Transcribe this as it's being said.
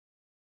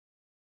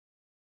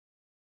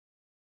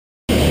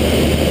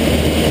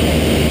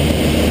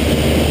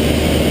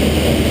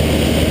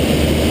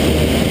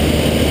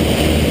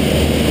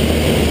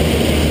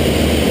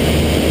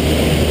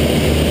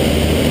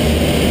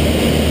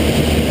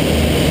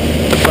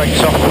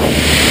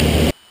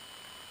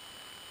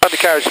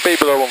Undercarriage speed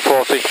below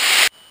 140.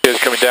 Gears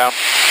coming down.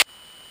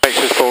 Makes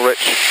us full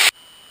rich.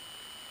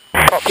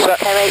 Prop set.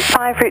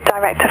 UK85, route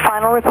direct to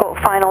final,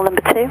 report final number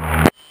 2.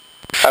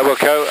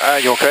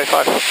 Wilco, York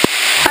 85.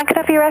 And could I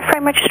have your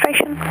airframe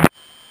registration?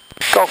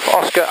 Golf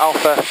Oscar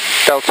Alpha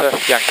Delta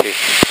Yankee.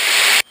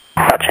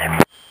 Roger.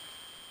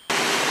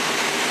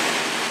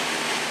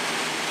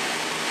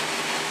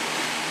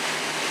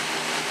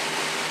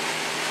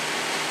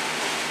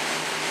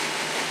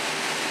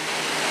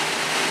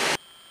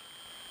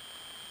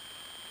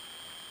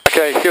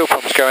 Okay, fuel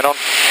pump's going on.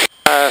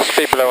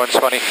 Speed below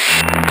 120.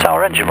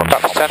 Tower engine runs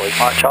That's 10.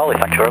 Mike Charlie,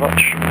 thank you very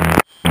much.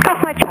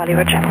 Golf Mike Charlie,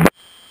 roger.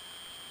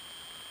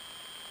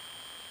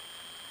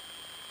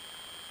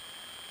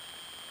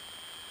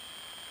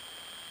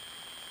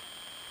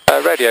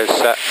 Radio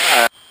set.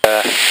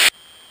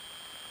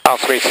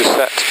 Altimeter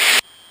set.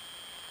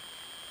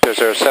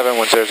 007,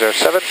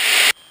 1007.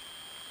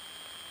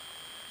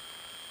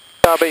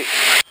 Derby,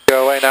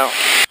 go away now.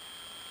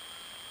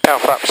 Now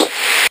flaps.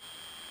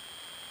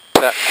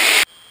 Set.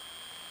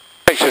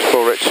 Makes us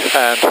full rich,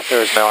 and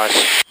there is no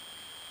ice.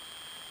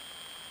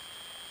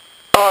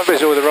 Alright,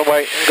 visual with the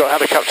runway. We've got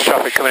helicopter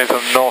traffic coming in from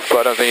the north, but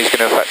I don't think he's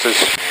going to affect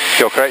us.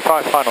 York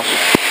 85, finals.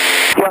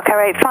 York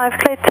 85,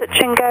 clear touch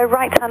and go,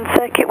 right hand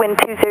circuit, wind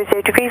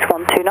 200 degrees,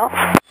 12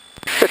 knots.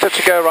 Clear touch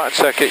and go, right hand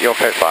circuit,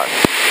 York 85.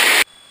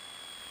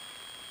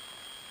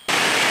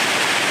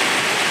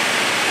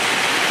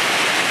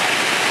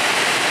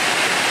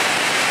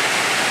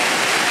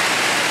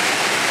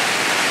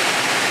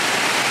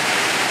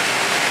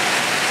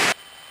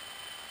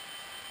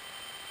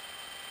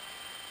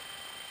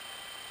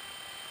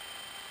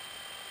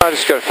 I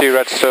just got a few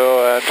reds,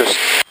 so just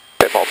a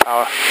bit more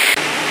power.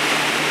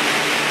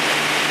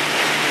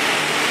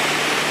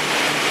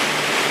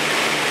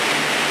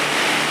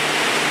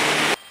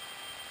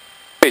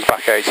 He's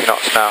back at 80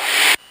 knots now,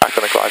 back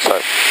on the glide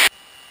slope.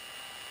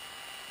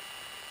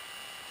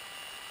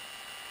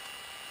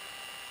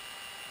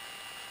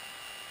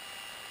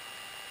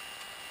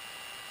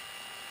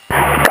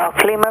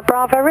 Golf Lima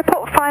Bravo,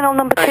 report final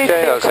number 2. Okay,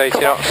 that's 80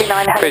 knots.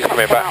 Please come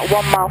in back.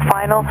 1 mile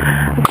final.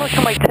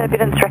 Caution weight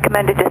turbulence,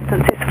 recommended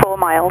distance is 4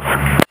 miles.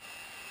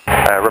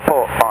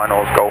 Report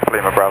finals, Golf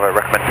Lima Bravo,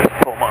 recommended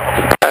 4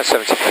 miles.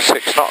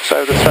 76 knots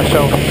over the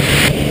threshold.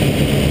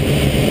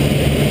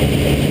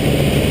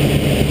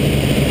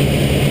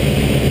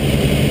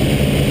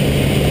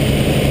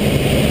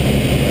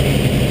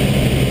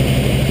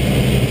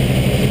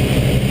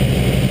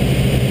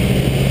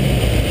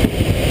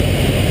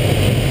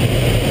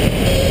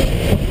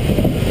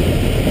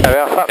 There we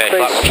are, flaps, please.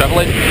 Flaps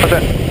travelling.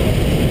 Roger.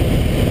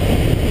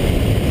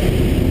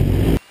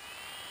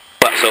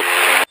 Flaps up.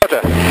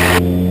 Roger.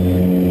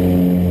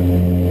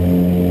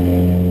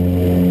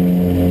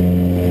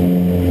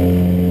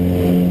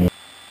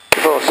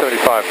 Before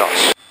 75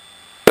 knots.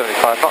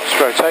 75 knots,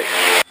 rotate.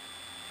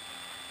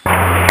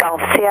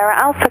 Golf Sierra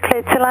Alpha,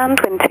 cleared to land,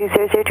 wind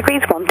 200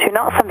 degrees, 12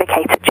 knots, and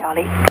vacate at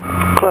Charlie.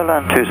 Clear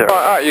land 20.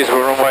 Right,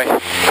 usable runway.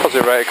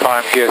 Positive rate of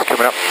climb, gears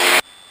coming up.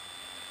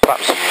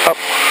 Flaps up.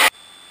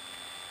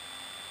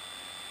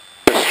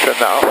 Just trim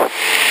that off.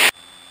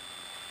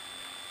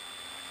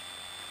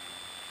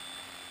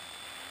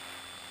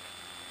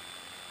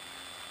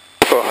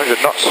 For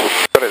 100 knots,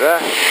 got it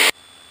there.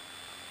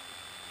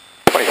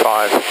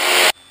 25.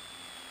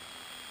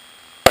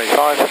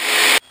 25.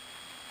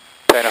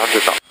 10,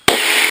 100 knots.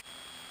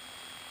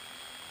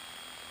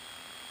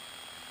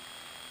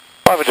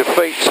 500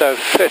 feet, so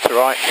clear to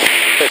right,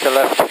 clear to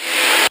left.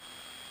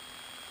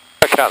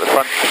 Looking out the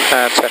front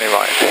and turning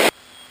right.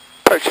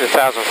 Approaching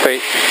 1,000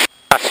 feet.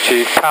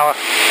 Attitude, power.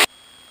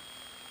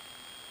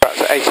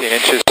 That's 18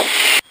 inches.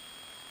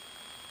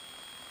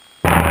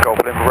 Golf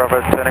Lima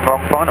Bravo, turning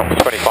wrong final.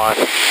 25.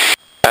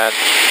 And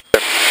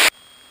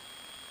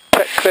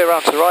check clear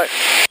round to the right.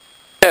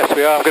 Yes,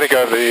 we are. I'm going to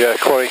go over the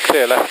quarry,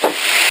 clear left.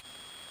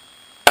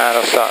 And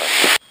I'll start.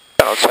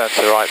 Then I'll turn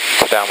to the right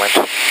to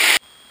downwind.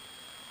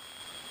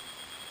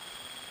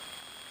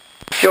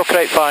 York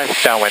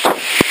 85, downwind.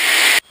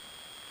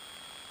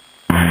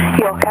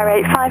 York Air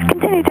 85,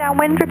 continue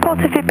downwind, report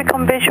if you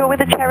become visual with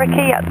the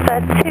Cherokee at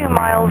 2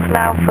 miles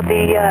now for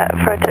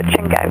a touch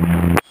and go.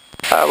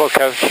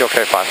 Wilco, York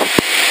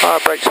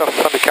 85. Brakes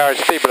off, undercarriage,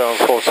 speed below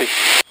 140.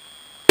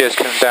 Gears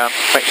coming down,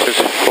 make sure it's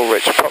full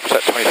rich, prop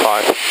set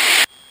 25.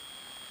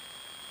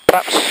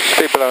 Flaps,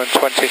 speed below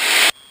 120,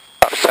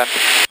 flaps 10.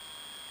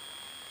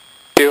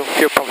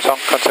 Fuel pumps on,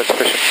 content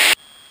sufficient.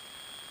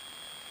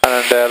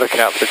 And looking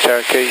out for the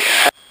Cherokee.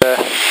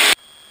 And,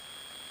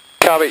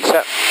 car beat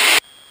set.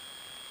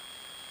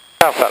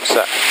 Power flap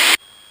set.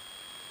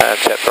 And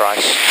check for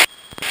ice.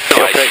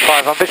 York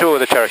 85 on visual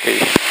with the Cherokee.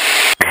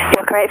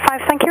 York Air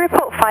 85, thank you,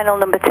 report final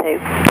number 2.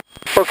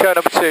 Wilco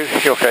number 2,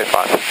 York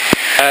 85.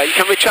 You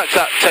can retract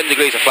that 10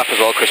 degrees of flap as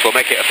well, Chris. We'll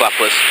make it a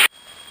flapless.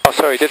 Oh,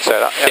 sorry, you did say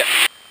that. Yep.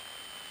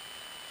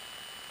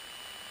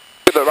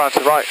 Good look round to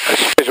the right.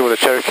 It's visual with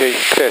the Cherokee.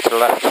 Clear to the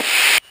left.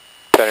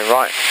 Turning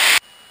right.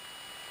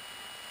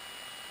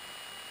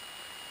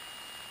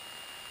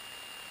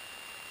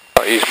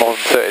 Not use more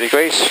than 30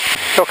 degrees.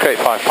 York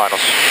 85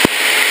 finals.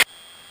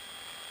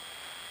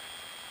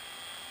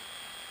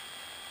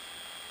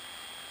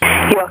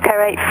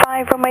 Yorker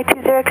 85, runway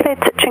 20, clear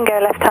touch and go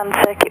left hand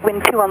circuit,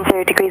 wind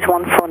 210 degrees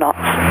 14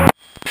 knots.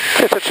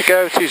 Clear touch and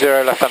go, 20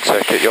 left hand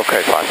circuit, Yorker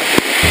 85.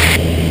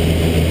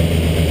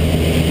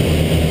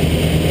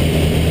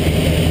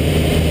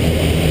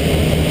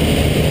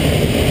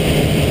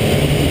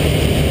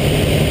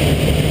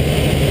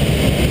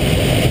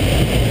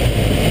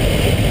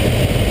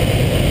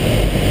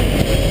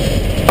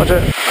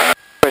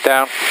 We're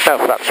down, no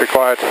flaps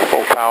required,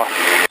 full power.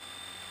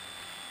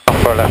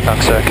 Off for a left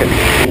hand circuit.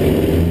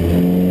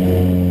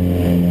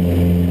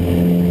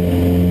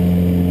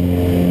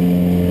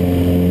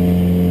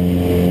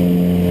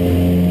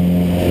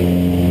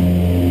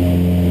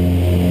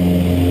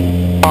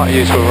 Might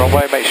use the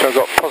runway, make sure I've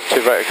got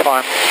positive rate of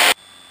climb.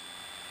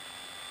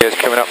 Gears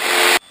coming up,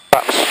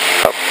 flaps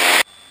up.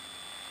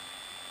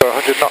 For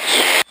 100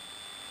 knots.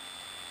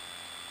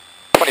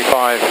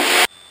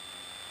 25.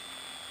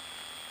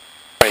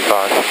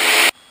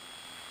 25.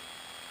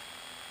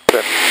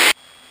 Good.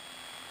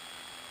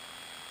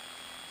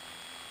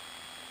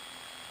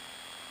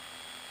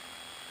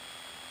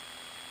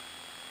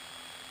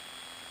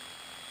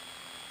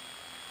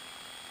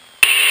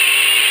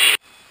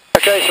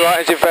 Okay, so right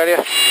engine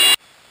failure.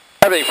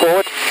 Everything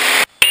forward.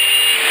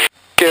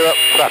 Gear up,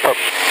 flap up.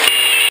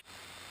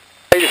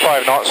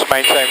 85 knots,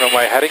 maintain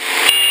runway heading.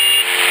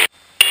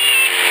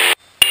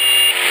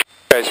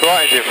 Okay, so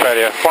right engine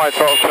failure. Right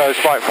throttle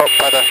closed, right foot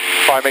pedal,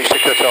 right mixture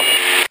cut off.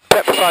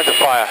 Check for signs of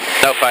fire.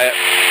 No fire.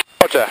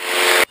 Roger.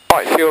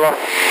 Right fuel off,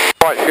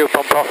 right fuel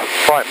pump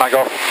off, right mag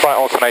off, right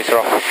alternator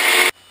off.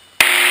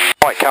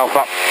 Right cowl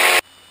flap,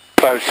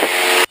 closed.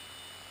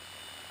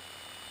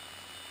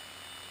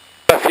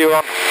 Left fuel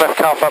on, left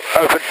cowl flap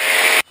open.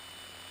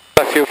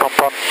 Left fuel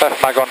pump on,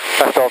 left mag on,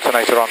 left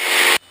alternator on.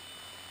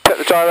 Check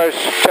the gyros,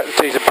 check the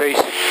T's and P's,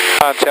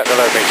 and check the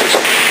load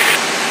meters.